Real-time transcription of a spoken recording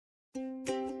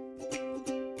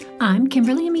I'm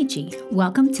Kimberly Amici.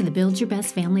 Welcome to the Build Your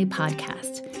Best Family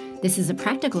podcast. This is a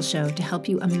practical show to help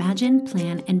you imagine,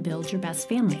 plan, and build your best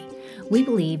family. We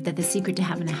believe that the secret to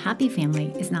having a happy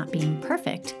family is not being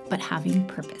perfect, but having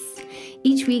purpose.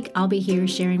 Each week, I'll be here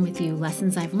sharing with you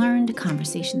lessons I've learned,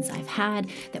 conversations I've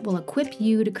had that will equip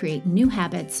you to create new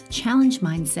habits, challenge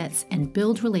mindsets, and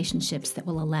build relationships that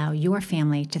will allow your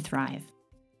family to thrive.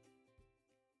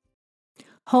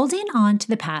 Holding on to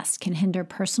the past can hinder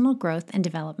personal growth and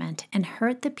development and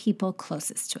hurt the people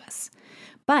closest to us.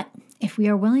 But if we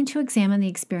are willing to examine the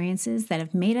experiences that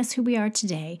have made us who we are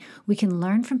today, we can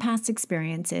learn from past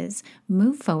experiences,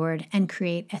 move forward, and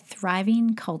create a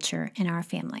thriving culture in our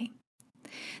family.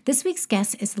 This week's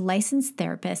guest is licensed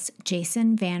therapist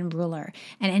Jason VanRuler,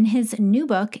 and in his new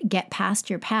book, Get Past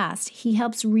Your Past, he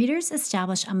helps readers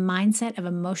establish a mindset of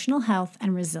emotional health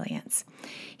and resilience.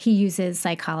 He uses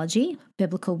psychology,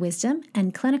 biblical wisdom,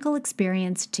 and clinical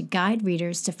experience to guide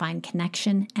readers to find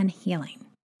connection and healing.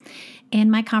 In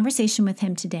my conversation with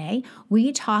him today,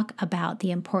 we talk about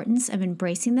the importance of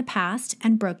embracing the past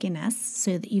and brokenness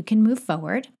so that you can move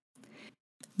forward,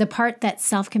 the part that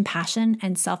self-compassion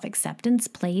and self-acceptance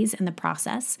plays in the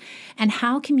process, and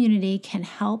how community can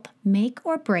help make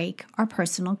or break our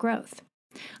personal growth.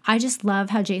 I just love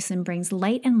how Jason brings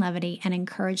light and levity and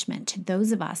encouragement to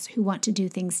those of us who want to do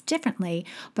things differently,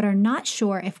 but are not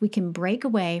sure if we can break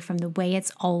away from the way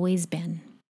it's always been.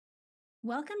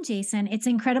 Welcome, Jason. It's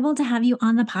incredible to have you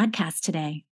on the podcast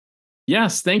today.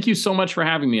 Yes, thank you so much for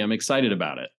having me. I'm excited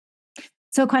about it.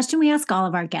 So a question we ask all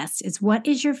of our guests is, what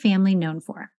is your family known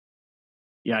for?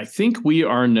 Yeah, I think we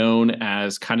are known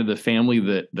as kind of the family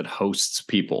that hosts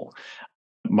people.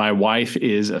 My wife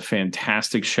is a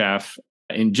fantastic chef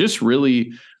and just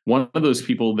really one of those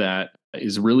people that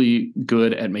is really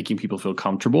good at making people feel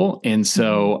comfortable. And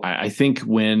so I think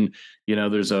when,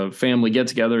 there's a family get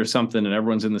together or something and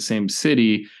everyone's in the same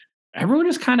city, everyone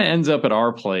just kind of ends up at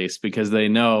our place because they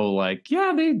know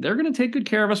they're going to take good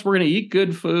care of us. We're going to eat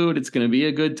good food. It's going to be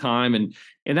a good time. And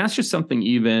that's just something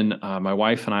even my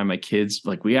wife and I, my kids,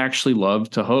 we actually love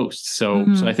to host. So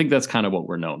I think that's kind of what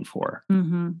we're known for.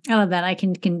 Mm-hmm. I love that. I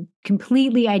can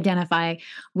completely identify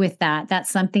with that. That's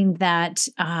something that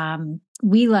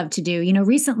we love to do.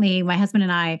 Recently my husband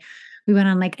and I, we went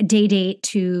on a day date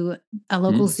to a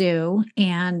local zoo,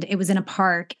 and it was in a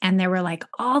park, and there were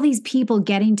all these people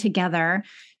getting together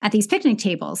at these picnic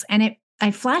tables. And I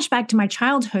flashed back to my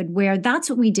childhood where that's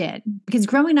what we did, because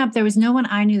growing up, there was no one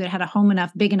I knew that had a home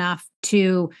big enough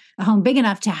to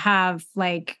have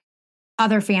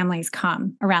other families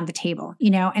come around the table,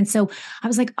 And so I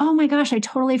was like, oh my gosh, I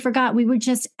totally forgot. We would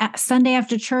just at Sunday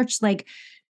after church,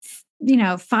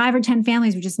 5 or 10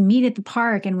 families would just meet at the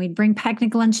park, and we'd bring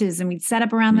picnic lunches, and we'd set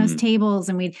up around those tables,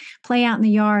 and we'd play out in the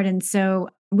yard. And so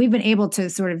we've been able to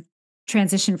sort of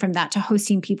transition from that to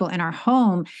hosting people in our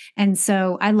home. And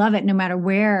so I love it no matter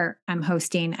where I'm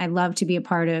hosting. I love to be a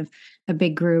part of a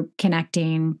big group,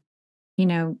 connecting,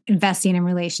 investing in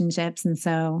relationships. And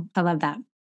so I love that.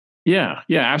 Yeah,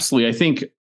 absolutely. I think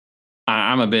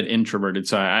I'm a bit introverted,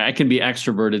 so I can be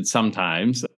extroverted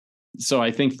sometimes. So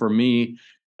I think for me,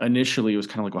 initially, it was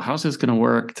kind of well, how's this going to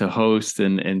work to host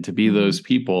and to be those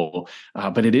people?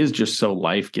 But it is just so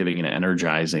life-giving and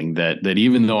energizing that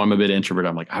even though I'm a bit introvert,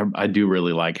 I'm I do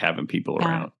really like having people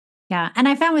around. Yeah. And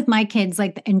I found with my kids,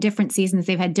 in different seasons,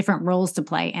 they've had different roles to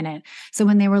play in it. So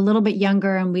when they were a little bit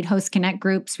younger and we'd host connect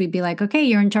groups, we'd be like, okay,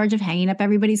 you're in charge of hanging up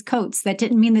everybody's coats. That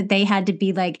didn't mean that they had to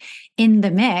be in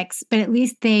the mix, but at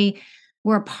least they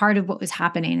were a part of what was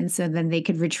happening. And so then they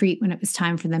could retreat when it was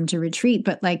time for them to retreat.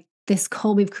 But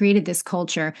we've created this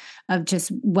culture of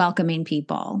just welcoming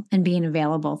people and being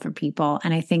available for people.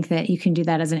 And I think that you can do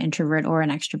that as an introvert or an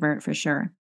extrovert for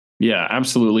sure. Yeah,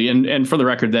 absolutely. And for the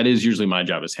record, that is usually my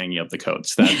job, is hanging up the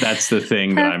coats. That's the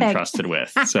thing that I'm trusted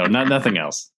with. So nothing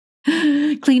else.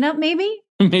 Cleanup, maybe?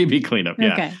 Maybe cleanup.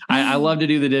 Yeah. Okay. I love to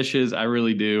do the dishes. I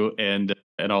really do. And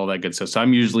all that good stuff. So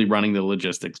I'm usually running the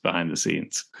logistics behind the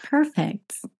scenes.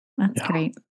 Perfect. That's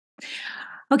great.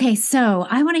 Okay, so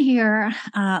I want to hear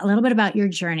a little bit about your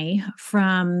journey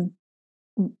from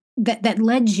that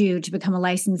led you to become a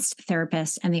licensed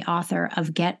therapist and the author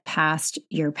of Get Past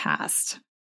Your Past.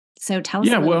 So tell us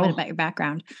a little bit about your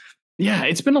background. Yeah,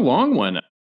 it's been a long one.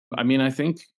 I mean, I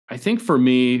think for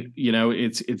me,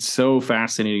 it's so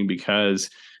fascinating because,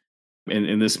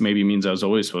 and this maybe means I was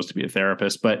always supposed to be a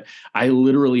therapist, but I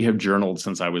literally have journaled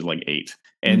since I was 8.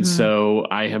 And so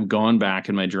I have gone back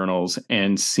in my journals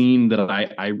and seen that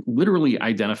I literally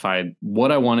identified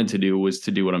what I wanted to do was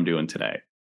to do what I'm doing today.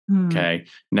 Okay.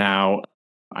 Now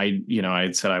I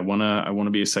had said, I want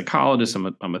to be a psychologist.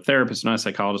 I'm a therapist, not a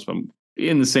psychologist, but I'm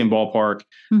in the same ballpark.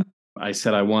 I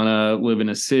said, I want to live in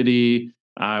a city.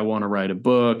 I want to write a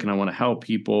book and I want to help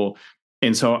people.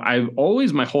 And so I've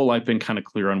always my whole life been kind of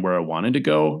clear on where I wanted to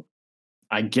go.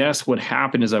 I guess what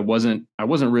happened is I wasn't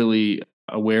really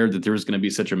aware that there was going to be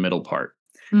such a middle part.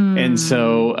 And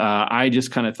so I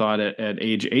just kind of thought at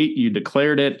age 8, you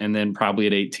declared it. And then probably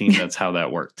at 18, that's how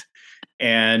that worked.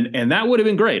 And that would have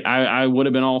been great. I would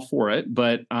have been all for it.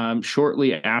 But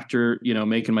shortly after,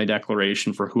 making my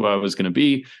declaration for who I was going to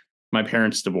be, my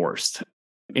parents divorced.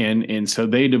 And so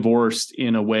they divorced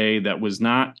in a way that was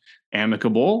not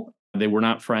amicable. They were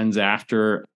not friends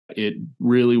after. It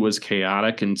really was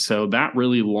chaotic. And so that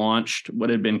really launched what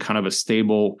had been kind of a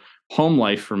stable home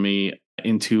life for me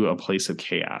into a place of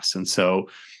chaos. And so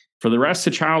for the rest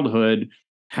of childhood,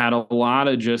 had a lot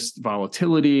of just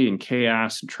volatility and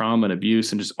chaos and trauma and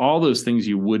abuse and just all those things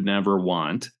you would never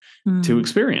want to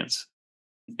experience.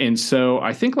 And so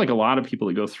I think like a lot of people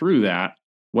that go through that,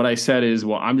 what I said is,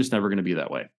 well, I'm just never going to be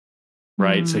that way.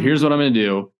 Right. So here's what I'm going to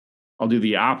do. I'll do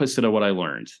the opposite of what I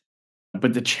learned.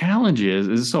 But the challenge is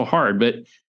it's so hard, but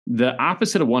the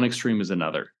opposite of one extreme is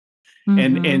another.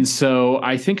 And so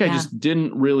I think I just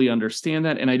didn't really understand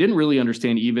that. And I didn't really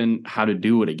understand even how to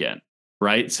do it again.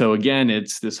 Right. So again,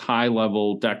 it's this high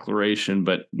level declaration,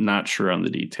 but not sure on the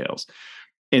details.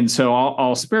 And so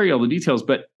I'll spare you all the details.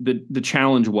 But the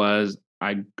challenge was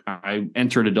I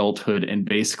entered adulthood and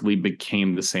basically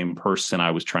became the same person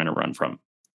I was trying to run from.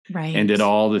 Right. And did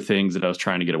all the things that I was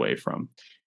trying to get away from.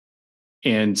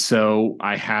 And so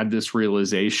I had this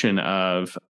realization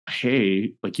of,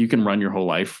 hey, like you can run your whole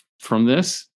life from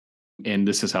this, and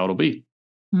this is how it'll be,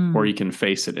 or you can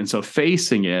face it. And so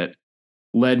facing it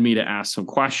led me to ask some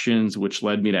questions, which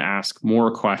led me to ask more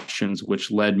questions,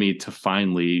 which led me to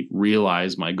finally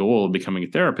realize my goal of becoming a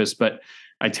therapist. But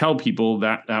I tell people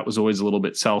that that was always a little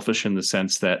bit selfish in the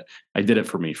sense that I did it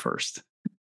for me first.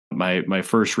 My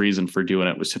first reason for doing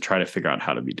it was to try to figure out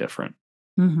how to be different.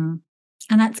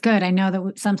 And that's good. I know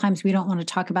that sometimes we don't want to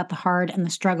talk about the hard and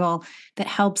the struggle that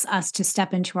helps us to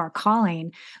step into our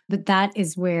calling, but that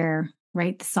is where,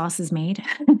 right, the sauce is made.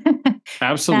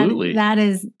 Absolutely. That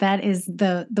is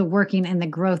the working and the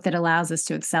growth that allows us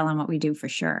to excel in what we do for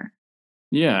sure.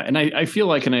 Yeah. And I feel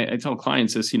like, and I tell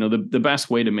clients this, the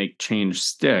best way to make change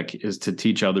stick is to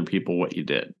teach other people what you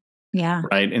did. Yeah.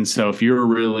 Right. And so if you're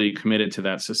really committed to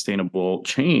that sustainable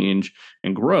change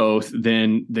and growth,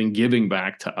 then giving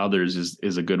back to others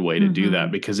is a good way to do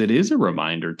that, because it is a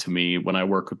reminder to me when I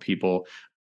work with people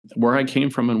where I came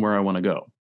from and where I want to go.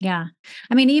 Yeah.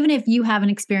 I mean, even if you haven't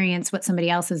experienced what somebody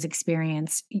else has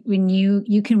experienced, when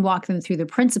you can walk them through the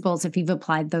principles if you've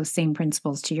applied those same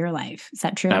principles to your life. Is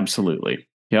that true? Absolutely.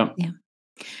 Yeah. Yeah.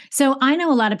 So I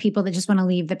know a lot of people that just want to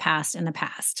leave the past in the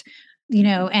past.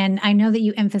 And I know that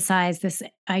you emphasize this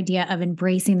idea of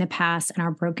embracing the past and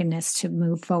our brokenness to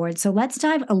move forward. So let's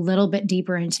dive a little bit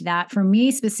deeper into that. For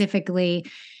me specifically,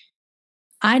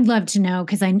 I'd love to know,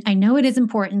 because I know it is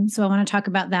important. So I want to talk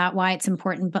about that, why it's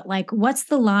important. But like, what's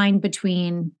the line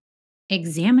between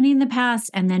examining the past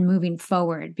and then moving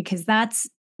forward? Because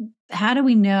how do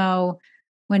we know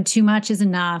when too much is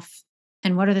enough?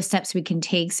 And what are the steps we can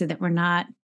take so that we're not,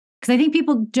 because I think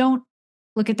people don't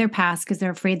look at their past because they're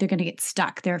afraid they're going to get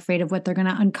stuck. They're afraid of what they're going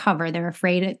to uncover. They're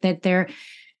afraid that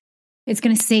it's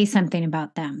going to say something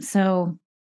about them. So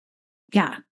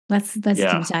yeah, let's deep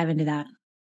dive into that.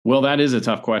 Well, that is a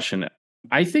tough question.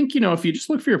 I think, if you just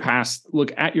look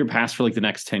at your past for like the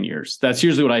next 10 years, that's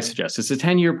usually what I suggest. It's a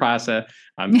 10-year process.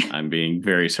 I'm being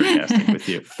very sarcastic with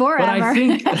you. Forever. But I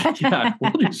think,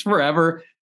 we'll just forever.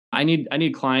 I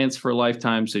need clients for a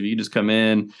lifetime. So if you just come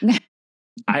in,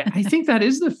 I think that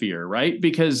is the fear, right?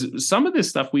 Because some of this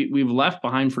stuff we've left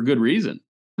behind for good reason.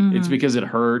 It's because it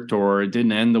hurt or it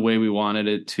didn't end the way we wanted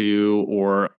it to,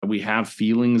 or we have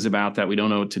feelings about that we don't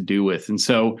know what to do with. And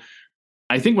so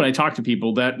I think when I talk to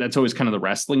people, that's always kind of the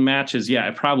wrestling match is,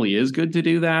 it probably is good to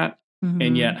do that.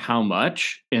 And yet how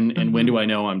much, and when do I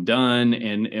know I'm done?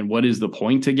 And what is the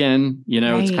point again?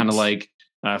 It's kind of like,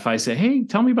 if I say, hey,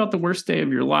 tell me about the worst day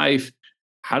of your life,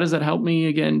 how does that help me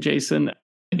again, Jason?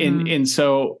 And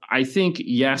so I think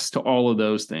yes to all of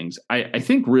those things. I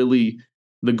think really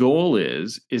the goal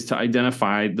is to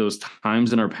identify those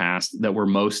times in our past that were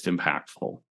most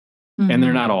impactful. And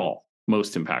they're not all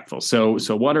most impactful.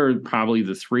 So what are probably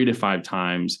the 3 to 5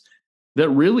 times that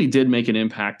really did make an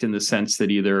impact in the sense that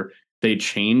either they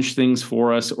changed things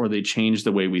for us, or they changed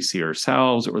the way we see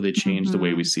ourselves, or they changed the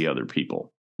way we see other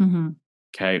people.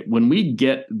 Okay. When we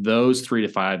get those 3 to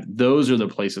 5, those are the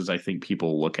places I think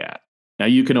people look at. Now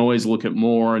you can always look at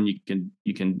more, and you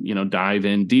can dive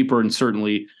in deeper. And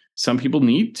certainly some people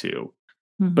need to,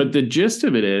 But the gist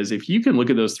of it is, if you can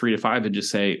look at those 3 to 5 and just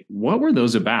say, what were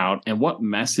those about? And what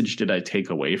message did I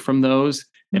take away from those?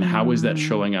 And how is that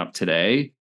showing up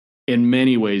today? In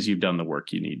many ways, you've done the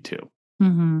work you need to.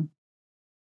 Mm-hmm.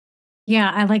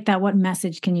 Yeah, I like that. What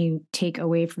message can you take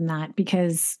away from that?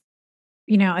 Because,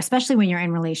 especially when you're in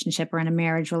a relationship or in a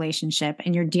marriage relationship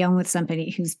and you're dealing with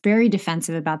somebody who's very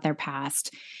defensive about their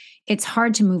past, it's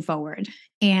hard to move forward.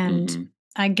 And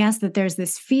I guess that there's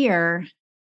this fear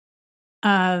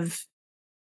of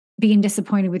being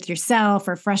disappointed with yourself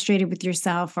or frustrated with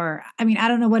yourself, or, I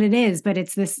don't know what it is, but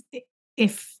it's this,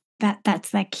 if that's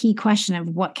that key question of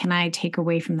what can I take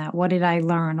away from that? What did I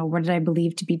learn, or what did I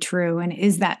believe to be true? And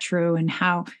is that true? And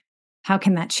how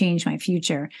can that change my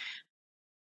future?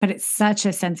 But it's such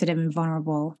a sensitive and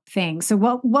vulnerable thing. So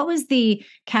what was the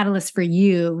catalyst for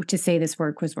you to say this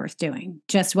work was worth doing?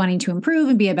 Just wanting to improve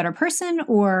and be a better person?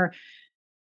 Or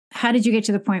how did you get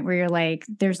to the point where you're like,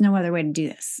 there's no other way to do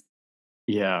this?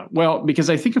 Yeah. Well, because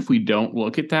I think if we don't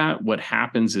look at that, what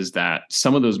happens is that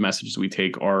some of those messages we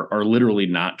take are literally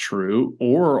not true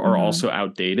or are also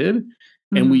outdated.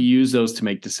 And we use those to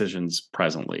make decisions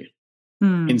presently.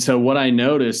 And so what I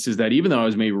noticed is that even though I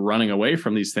was maybe running away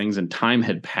from these things and time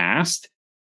had passed,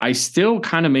 I still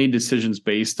kind of made decisions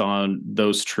based on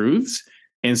those truths.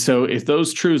 And so if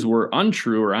those truths were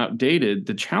untrue or outdated,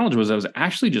 the challenge was I was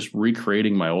actually just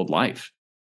recreating my old life.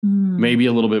 Maybe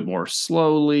a little bit more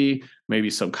slowly,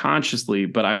 maybe subconsciously,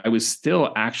 but I was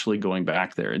still actually going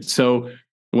back there. And so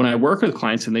when I work with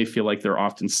clients and they feel like they're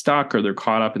often stuck or they're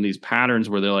caught up in these patterns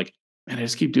where they're like, man, I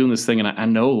just keep doing this thing. And I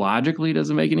know logically it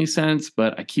doesn't make any sense,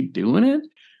 but I keep doing it.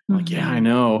 I'm like, yeah, I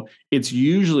know. It's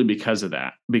usually because of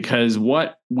that, because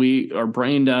what our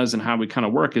brain does and how we kind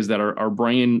of work is that our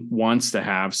brain wants to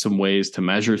have some ways to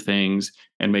measure things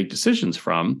and make decisions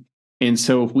from. And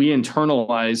so if we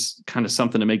internalize kind of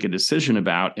something to make a decision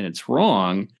about and it's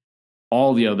wrong,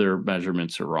 all the other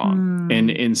measurements are wrong.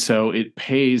 And so it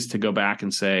pays to go back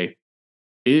and say,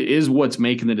 is what's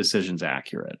making the decisions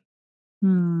accurate?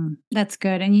 That's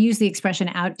good. And you use the expression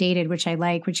outdated, which I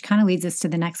like, which kind of leads us to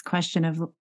the next question of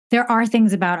there are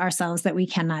things about ourselves that we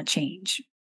cannot change,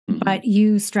 but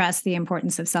you stress the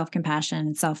importance of self-compassion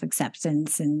and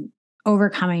self-acceptance and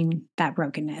overcoming that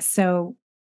brokenness. So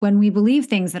when we believe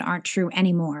things that aren't true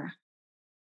anymore,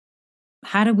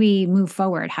 how do we move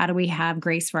forward? How do we have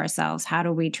grace for ourselves? How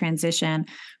do we transition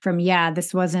from,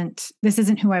 this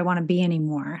isn't who I want to be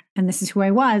anymore. And this is who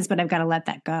I was, but I've got to let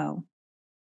that go.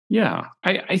 Yeah,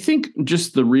 I think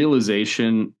just the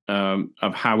realization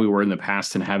of how we were in the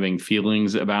past and having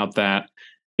feelings about that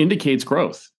indicates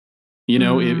growth.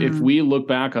 If we look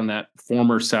back on that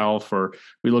former self, or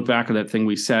we look back on that thing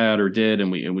we said or did,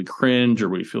 and we cringe or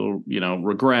we feel,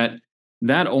 regret,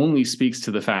 that only speaks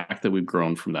to the fact that we've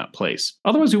grown from that place.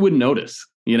 Otherwise, we wouldn't notice.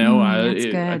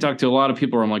 I talk to a lot of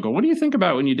people where I'm like, well, what do you think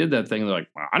about when you did that thing? And they're like,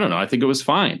 well, I don't know. I think it was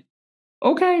fine.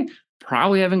 Okay.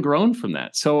 Probably haven't grown from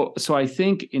that. So I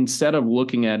think instead of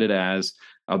looking at it as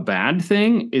a bad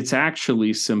thing, it's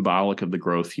actually symbolic of the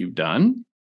growth you've done.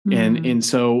 And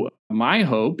so my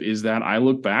hope is that I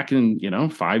look back in,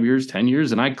 5 years, 10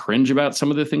 years, and I cringe about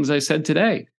some of the things I said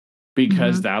today,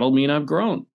 because that'll mean I've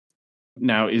grown.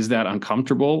 Now, is that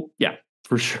uncomfortable? Yeah,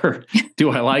 for sure. Do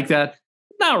I like that?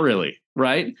 Not really,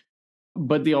 right?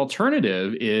 But the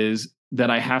alternative is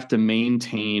that I have to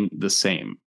maintain the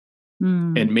same.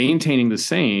 And maintaining the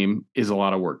same is a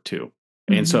lot of work too.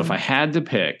 And so if I had to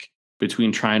pick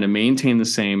between trying to maintain the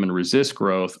same and resist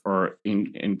growth or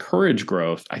encourage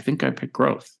growth, I think I pick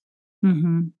growth.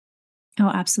 Oh,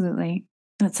 absolutely.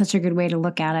 That's such a good way to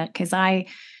look at it. Because I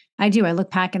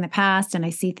look back in the past and I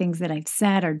see things that I've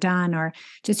said or done or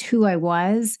just who I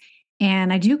was.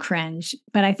 And I do cringe.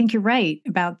 But I think you're right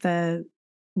about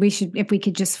if we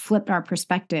could just flip our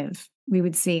perspective, we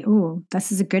would see, oh,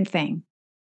 this is a good thing.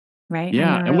 Right.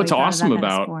 Yeah. And what's awesome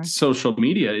about social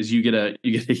media is you get to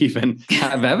even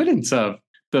have evidence of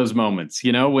those moments.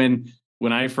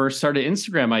 When I first started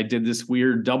Instagram, I did this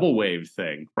weird double wave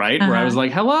thing, right? Where I was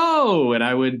like, hello, and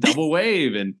I would double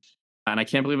wave. And I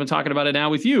can't believe I'm talking about it now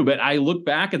with you, but I look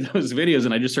back at those videos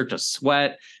and I just start to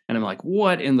sweat and I'm like,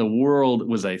 what in the world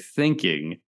was I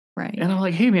thinking? Right. And I'm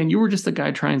like, hey man, you were just a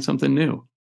guy trying something new.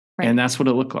 Right. And that's what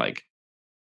it looked like.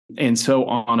 And so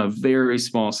on a very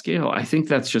small scale, I think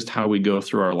that's just how we go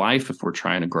through our life if we're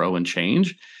trying to grow and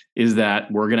change, is that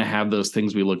we're going to have those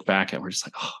things we look back at. We're just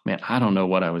like, oh man, I don't know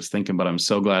what I was thinking, but I'm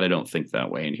so glad I don't think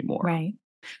that way anymore. Right.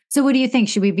 So what do you think?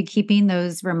 Should we be keeping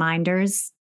those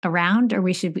reminders around,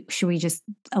 or should we just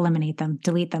eliminate them,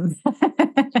 delete them?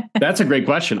 That's a great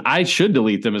question. I should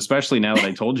delete them, especially now that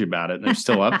I told you about it and they're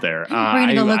still up there. We're going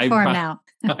to go look for them now.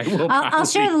 I'll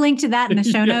share the link to that in the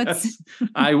show notes. Yes,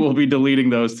 I will be deleting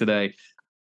those today.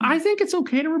 I think it's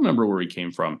okay to remember where we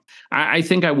came from. I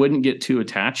think I wouldn't get too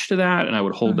attached to that, and I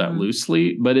would hold that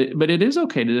loosely. But it is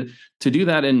okay to do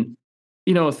that. And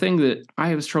a thing that I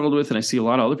have struggled with, and I see a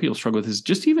lot of other people struggle with, is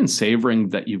just even savoring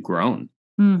that you've grown.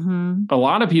 A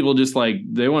lot of people just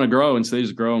they want to grow, and so they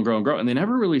just grow and grow and grow, and they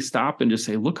never really stop and just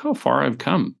say, "Look how far I've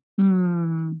come."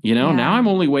 Now I'm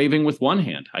only waving with one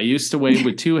hand. I used to wave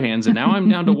with two hands, and now I'm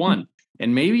down to one.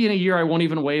 And maybe in a year I won't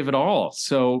even wave at all.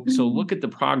 So look at the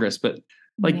progress.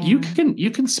 But you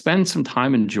can spend some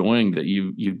time enjoying that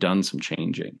you've done some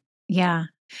changing. Yeah.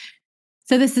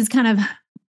 So this is kind of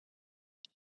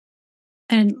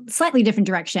a slightly different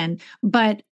direction,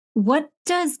 but what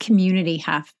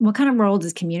kind of role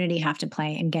does community have to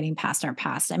play in getting past our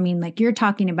past? I mean, you're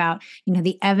talking about,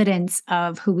 the evidence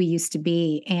of who we used to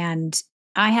be. And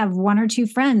I have one or two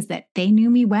friends that they knew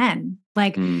me when.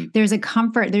 There's a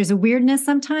comfort, there's a weirdness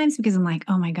sometimes because I'm like,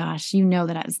 oh my gosh,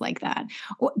 that I was like that.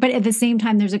 But at the same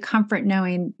time, there's a comfort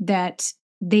knowing that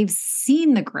they've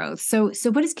seen the growth. So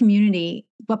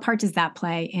what part does that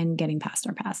play in getting past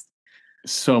our past?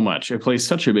 So much. It plays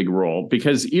such a big role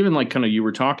because even kind of you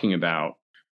were talking about,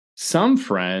 some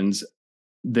friends,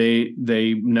 they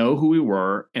know who we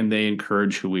were and they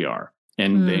encourage who we are.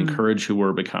 And they encourage who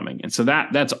we're becoming. And so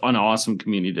that's an awesome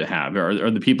community to have. Are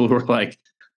the people who are like,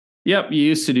 yep, you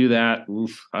used to do that.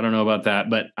 Oof, I don't know about that,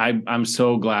 but I'm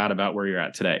so glad about where you're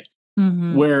at today.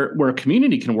 Where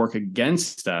community can work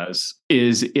against us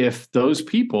is if those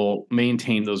people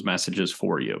maintain those messages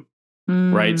for you,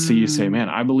 right? So you say, man,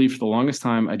 I believe for the longest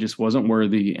time I just wasn't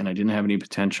worthy and I didn't have any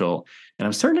potential. And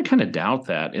I'm starting to kind of doubt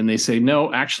that. And they say,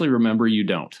 no, actually, remember, you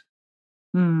don't.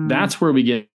 That's where we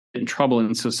get in trouble.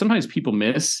 And so sometimes people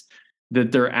miss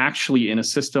that they're actually in a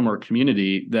system or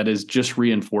community that is just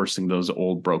reinforcing those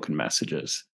old broken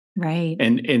messages. Right.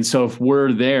 And so if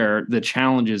we're there, the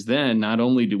challenge is then not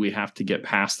only do we have to get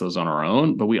past those on our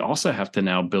own, but we also have to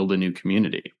now build a new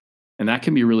community. And that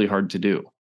can be really hard to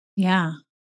do. Yeah.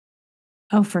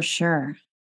 Oh, for sure.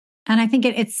 And I think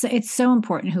it's so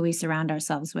important who we surround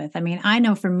ourselves with. I mean, I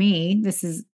know for me, this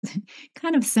is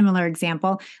kind of similar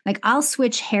example. I'll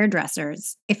switch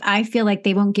hairdressers if I feel like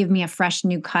they won't give me a fresh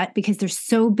new cut because they're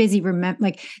so busy.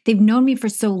 They've known me for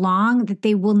so long that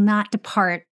they will not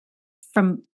depart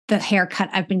from the haircut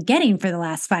I've been getting for the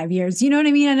last 5 years. You know what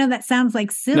I mean? I know that sounds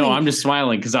silly. No, I'm just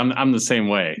smiling because I'm the same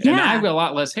way. Yeah. And I've got a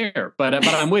lot less hair, but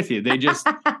I'm with you.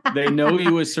 They know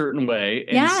you a certain way.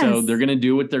 And so they're going to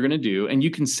do what they're going to do. And you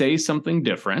can say something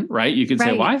different, right? You can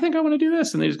say, well, I think I want to do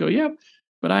this. And they just go, yep,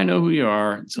 but I know who you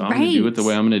are. So I'm going to do it the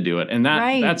way I'm going to do it. And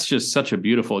that's just such a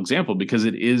beautiful example because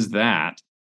it is that,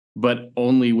 but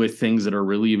only with things that are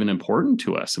really even important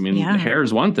to us. I mean, hair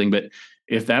is one thing, but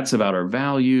if that's about our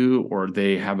value or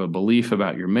they have a belief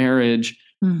about your marriage,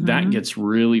 that gets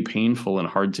really painful and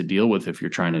hard to deal with if you're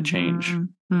trying to change.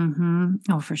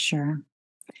 Oh, for sure.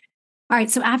 All right.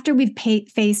 So after we've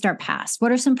faced our past,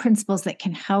 what are some principles that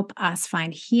can help us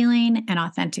find healing and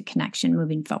authentic connection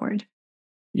moving forward?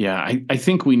 Yeah, I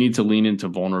think we need to lean into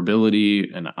vulnerability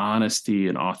and honesty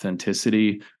and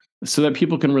authenticity so that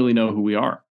people can really know who we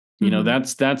are.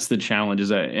 That's the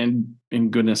challenge and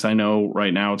goodness, I know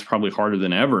right now it's probably harder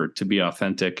than ever to be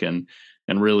authentic and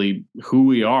really who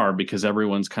we are because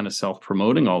everyone's kind of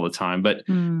self-promoting all the time. But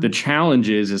the challenge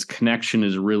is connection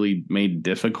is really made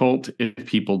difficult if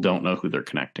people don't know who they're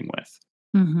connecting with.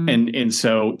 And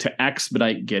so to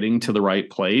expedite getting to the right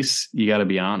place, you got to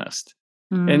be honest.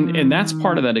 And that's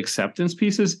part of that acceptance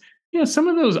piece is, some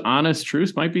of those honest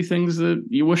truths might be things that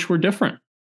you wish were different.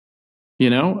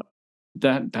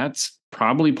 That's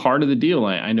probably part of the deal.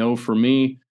 I know for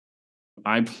me,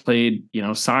 I played,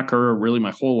 soccer really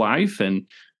my whole life and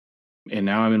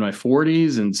now I'm in my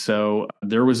 40s. And so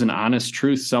there was an honest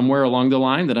truth somewhere along the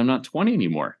line that I'm not 20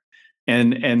 anymore.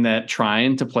 And that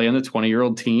trying to play on the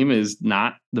 20-year-old team is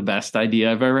not the best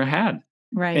idea I've ever had.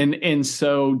 Right. And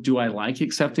so do I like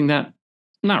accepting that?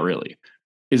 Not really.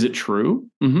 Is it true?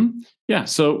 Yeah.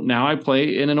 So now I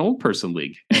play in an old person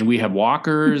league and we have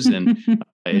walkers and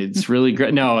it's really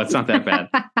great. No, it's not that bad.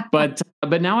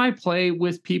 But now I play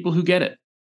with people who get it.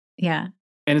 Yeah.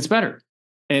 And it's better.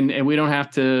 And we don't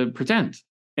have to pretend.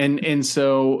 And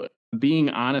so being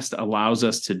honest allows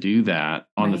us to do that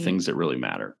on the things that really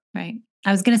matter. Right.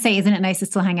 I was going to say, isn't it nice to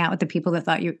still hang out with the people that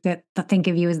that think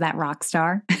of you as that rock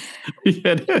star?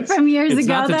 Yeah, it is. From years it's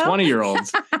ago, not though? the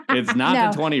 20-year-olds. It's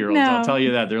not the 20-year-olds. No. I'll tell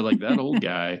you that. They're like, that old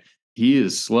guy, he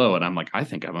is slow. And I'm like, I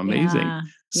think I'm amazing. Yeah.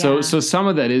 So some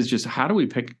of that is just how do we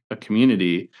pick a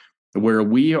community where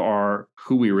we are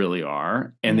who we really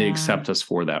are and they Yeah. accept us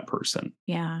for that person.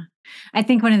 Yeah. I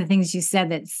think one of the things you said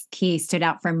that's key stood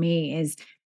out for me is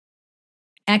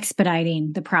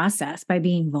expediting the process by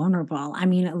being vulnerable. I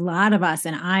mean, a lot of us,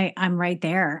 and I'm right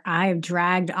there. I've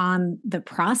dragged on the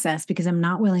process because I'm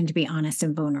not willing to be honest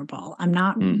and vulnerable.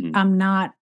 Mhm. I'm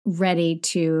not ready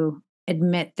to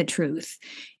admit the truth.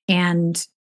 And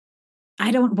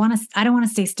I don't want to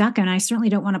stay stuck, and I certainly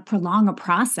don't want to prolong a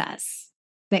process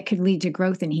that could lead to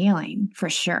growth and healing for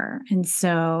sure. And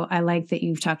so I like that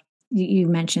you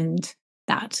mentioned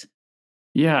that.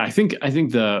 Yeah, I think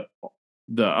the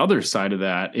other side of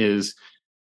that is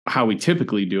how we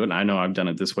typically do it. And I know I've done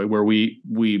it this way where we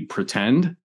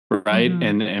pretend, right?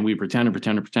 Mhm. And we pretend and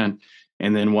pretend and pretend.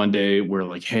 And then one day we're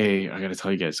like, hey, I gotta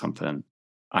tell you guys something.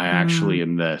 I actually Mm,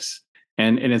 am this.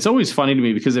 And it's always funny to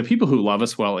me because the people who love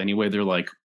us well anyway, they're like,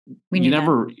 we you knew that.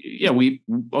 never, yeah, we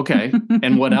okay.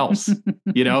 And what else?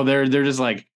 They're just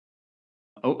like,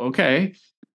 oh, okay.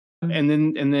 And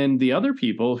then the other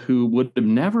people who would have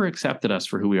never accepted us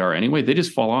for who we are anyway, they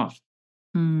just fall off.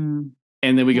 Mm,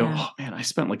 And then we go, yeah. oh man, I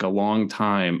spent like a long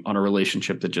time on a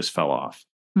relationship that just fell off.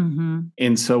 Mhm.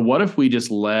 And so what if we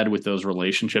just led with those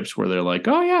relationships where they're like,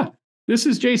 oh yeah, this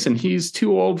is Jason. He's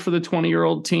too old for the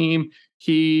 20-year-old team.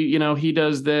 He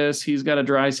does this. He's got a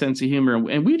dry sense of humor.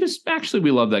 And we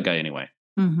love that guy anyway.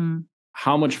 Mhm.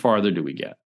 How much farther do we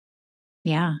get?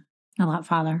 Yeah, a lot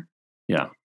farther. Yeah.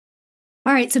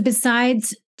 All right, so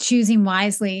besides choosing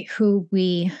wisely who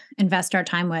we invest our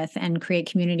time with and create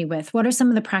community with, what are some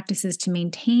of the practices to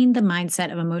maintain the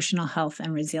mindset of emotional health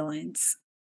and resilience?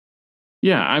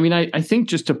 Yeah. I mean, I think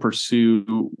just to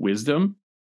pursue wisdom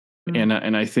Mm,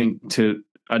 and I think to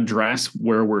address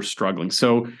where we're struggling.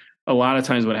 So a lot of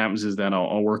times what happens is that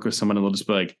I'll work with someone and they'll just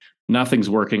be like,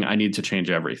 nothing's working. I need to change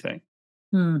everything.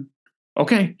 mm.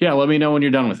 Okay, yeah, let me know when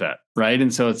you're done with that, right?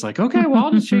 And so it's like, okay, well,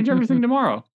 I'll just change everything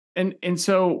tomorrow. And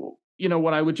so,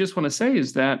 what I would just want to say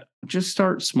is that just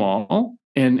start small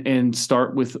and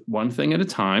start with one thing at a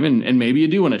time. And maybe you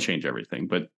do want to change everything,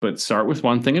 but start with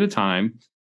one thing at a time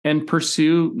and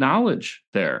pursue knowledge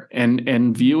there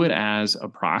and view it as a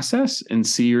process and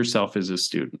see yourself as a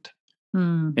student.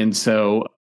 Mm, And so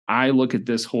I look at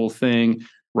this whole thing,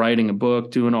 writing a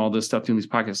book, doing all this stuff, doing these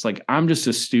podcasts, like I'm just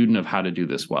a student of how to do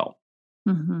this well,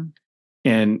 mhm.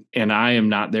 and I am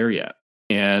not there yet,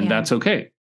 and Yeah. that's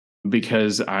okay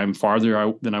because I'm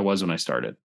farther than I was when I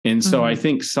started. And so I Mhm.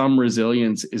 think some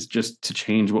resilience is just to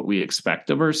change what we expect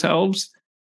of ourselves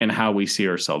and how we see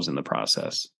ourselves in the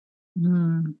process.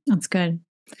 That's good.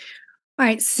 All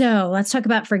right, so let's talk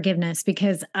about forgiveness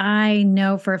because I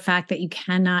know for a fact that you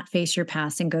cannot face your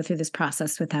past and go through this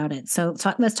process without it. So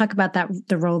let's talk about that,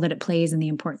 the role that it plays and the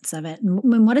importance of it.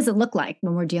 And what does it look like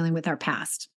when we're dealing with our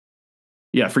past?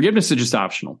 Yeah, forgiveness is just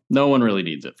optional. No one really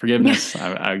needs it. Forgiveness,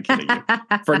 I'm kidding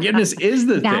you. Forgiveness is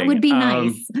the That thing. would be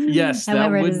nice. Yes, that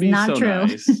However, it would is be not so true.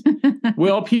 nice.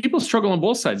 Well, people struggle on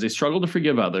both sides. They struggle to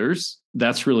forgive others.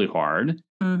 That's really hard.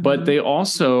 But Hmm. they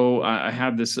also, I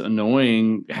have this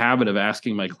annoying habit of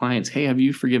asking my clients, "Hey, have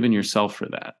you forgiven yourself for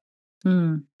that?"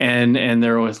 Mm. And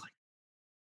they're always like,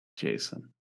 "Jason."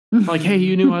 I'm like, "Hey,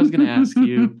 you knew I was going to ask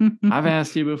you. I've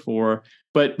asked you before."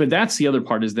 But that's the other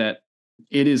part is that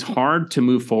it is hard to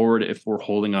move forward if we're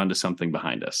holding on to something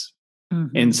behind us.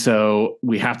 And Hmm. so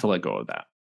we have to let go of that.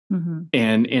 Hmm.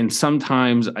 And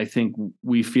sometimes I think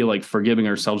we feel like forgiving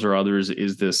ourselves or others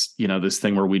is this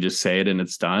thing where we just say it and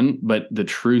it's done. But the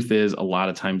truth is a lot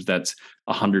of times that's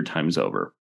 100 times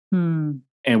over. Mm.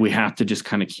 And we have to just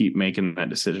kind of keep making that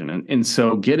decision. And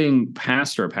so getting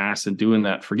past our past and doing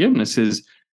that forgiveness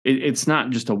it's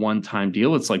not just a one-time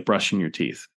deal. It's like brushing your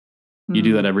teeth. You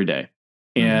do that Mm. every day.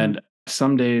 Hmm. And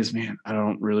some days, man, I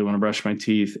don't really want to brush my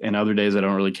teeth. And other days I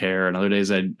don't really care. And other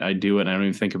days I do it and I don't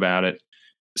even think about it.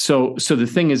 So the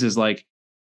thing is like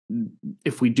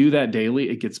if we do that daily,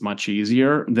 it gets much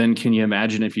easier. Then can you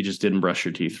imagine if you just didn't brush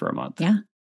your teeth for a month? Yeah.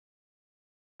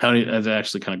 That's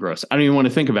actually kind of gross. I don't even want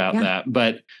to think about Yeah. that.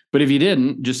 But if you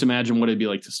didn't, just imagine what it'd be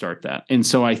like to start that. And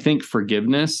so I think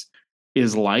forgiveness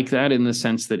is like that in the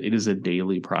sense that it is a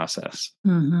daily process.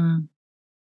 Hmm.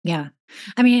 Yeah.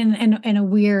 I mean, and a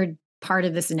weird part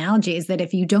of this analogy is that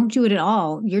if you don't do it at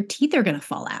all, your teeth are going to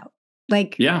fall out.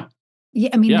 Like, Yeah. yeah,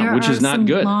 I mean, Yeah. there Which are is not some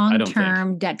good, I don't think.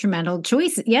 long-term detrimental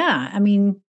choices. Yeah. I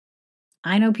mean,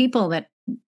 I know people that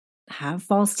have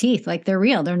false teeth, like they're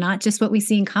real. They're not just what we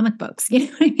see in comic books, you know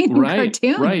what I mean? In Right, right.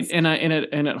 cartoons.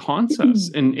 And it haunts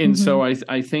us. And so Hmm.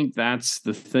 I think that's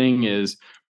the thing is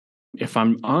if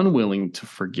I'm unwilling to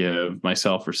forgive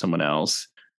myself or someone else,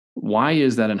 why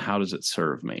is that and how does it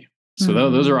serve me? So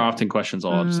those are Hmm. often questions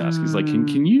I'll just ask is like, can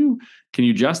Mm. you Can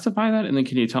you justify that? And then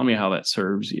can you tell me how that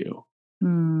serves you?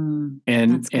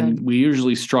 And we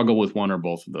usually struggle with one or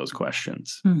both of those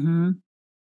questions. Mm-hmm.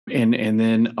 And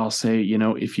then I'll say,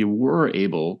 if you were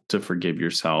able to forgive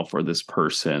yourself or this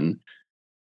person,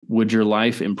 would your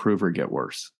life improve or get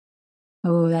worse?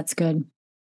 Oh, that's good.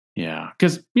 Yeah.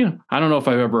 Because, I don't know if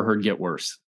I've ever heard get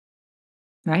worse.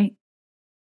 Right.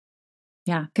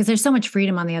 Yeah. Because there's so much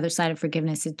freedom on the other side of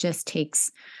forgiveness. It just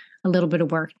takes a little bit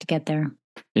of work to get there.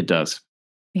 It does.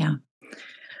 Yeah.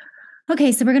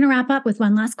 Okay. So we're going to wrap up with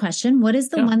one last question. What is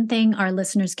the one thing our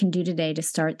listeners can do today to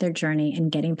start their journey in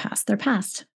getting past their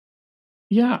past?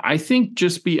 Yeah. I think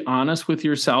just be honest with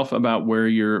yourself about where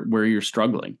you're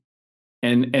struggling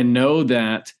and know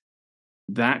that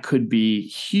could be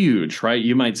huge, right?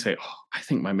 You might say, oh, I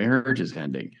think my marriage is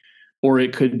ending. Or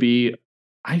it could be,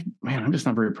 I'm just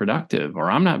not very productive, or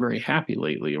I'm not very happy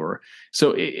lately. Or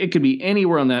so it could be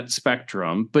anywhere on that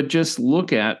spectrum, but just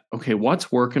look at, okay,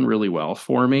 what's working really well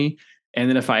for me? And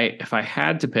then if I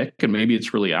had to pick, and maybe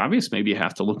it's really obvious, maybe you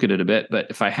have to look at it a bit, but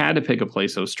if I had to pick a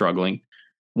place I was struggling,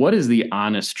 what is the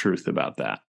honest truth about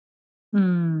that?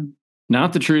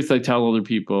 Not the truth I tell other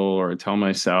people or tell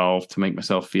myself to make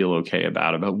myself feel okay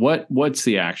about it, but what's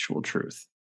the actual truth?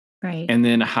 Right. And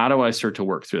then how do I start to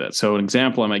work through that? So an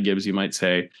example I might give is, you might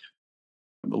say,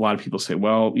 a lot of people say,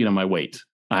 well, my weight,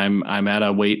 I'm at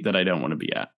a weight that I don't want to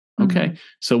be at. Okay. Mm-hmm.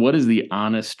 So what is the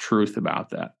honest truth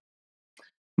about that?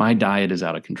 My diet is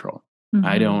out of control.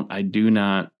 Mm-hmm. I do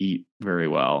not eat very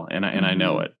well. And I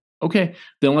know it. Okay.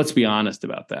 Then let's be honest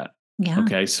about that. Yeah.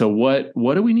 Okay. So what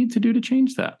do we need to do to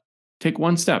change that? Take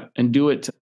one step and do it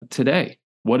today.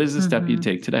 What is the step you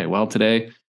take today? Well,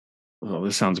 today,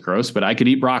 this sounds gross, but I could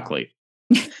eat broccoli.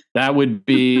 That would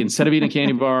be, instead of eating a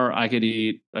candy bar, I could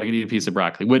eat a piece of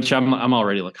broccoli, which I'm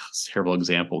already like, it's a terrible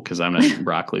example because I'm not eating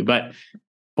broccoli, but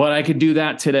I could do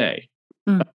that today.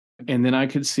 And then I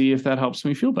could see if that helps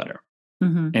me feel better.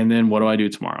 Mm-hmm. And then what do I do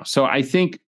tomorrow? So I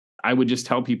think I would just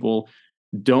tell people,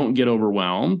 don't get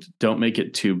overwhelmed. Don't make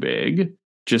it too big.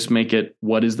 Just make it,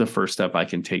 what is the first step I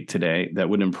can take today that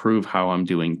would improve how I'm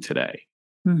doing today?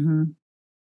 Mm-hmm.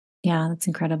 Yeah, that's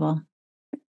incredible.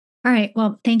 All right.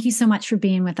 Well, thank you so much for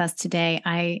being with us today.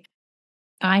 I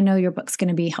know your book's going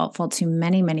to be helpful to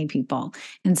many, many people.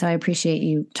 And so I appreciate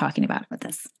you talking about it with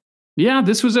us. Yeah,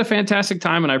 this was a fantastic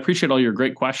time, and I appreciate all your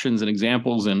great questions and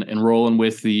examples, and rolling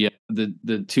with the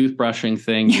toothbrushing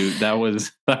thing. That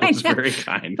was very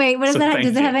kind. Wait, what is that?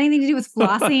 Does it have anything to do with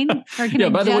flossing? Or yeah.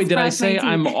 By the way, did I say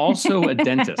I'm also a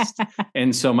dentist?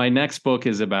 And so my next book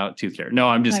is about tooth care. No,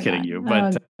 I'm just kidding you.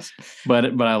 But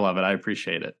I love it. I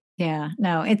appreciate it. Yeah,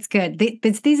 no, it's good.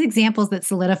 It's these examples that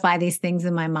solidify these things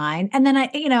in my mind, and then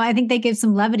I think they give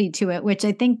some levity to it, which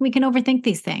I think we can overthink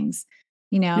these things.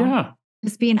 Yeah.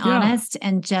 Just being honest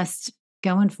and just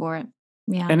going for it.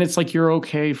 Yeah. And it's like you're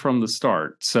okay from the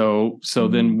start. So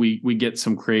then we get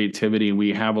some creativity and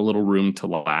we have a little room to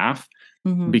laugh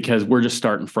because we're just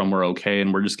starting from we're okay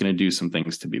and we're just going to do some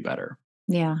things to be better.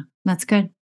 Yeah, that's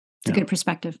good. It's a good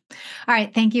perspective. All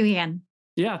right. Thank you again.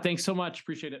 Yeah. Thanks so much.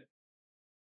 Appreciate it.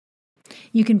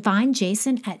 You can find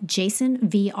Jason at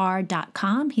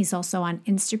jasonvr.com. He's also on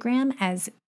Instagram as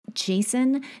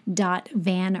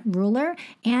jason.vanruler,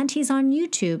 and he's on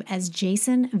YouTube as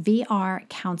Jason VR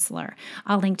Counselor.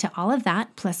 I'll link to all of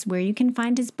that, plus where you can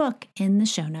find his book, in the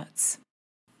show notes.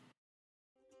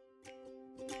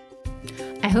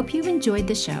 I hope you enjoyed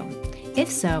the show.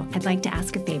 If so, I'd like to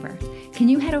ask a favor. Can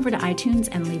you head over to iTunes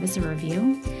and leave us a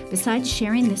review? Besides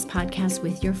sharing this podcast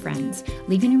with your friends,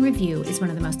 leaving a review is one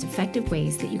of the most effective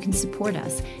ways that you can support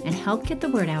us and help get the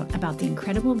word out about the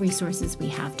incredible resources we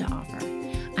have to offer.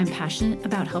 I'm passionate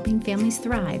about helping families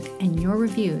thrive, and your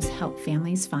reviews help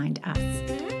families find us.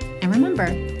 And remember,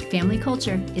 family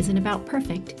culture isn't about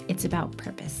perfect, it's about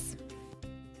purpose.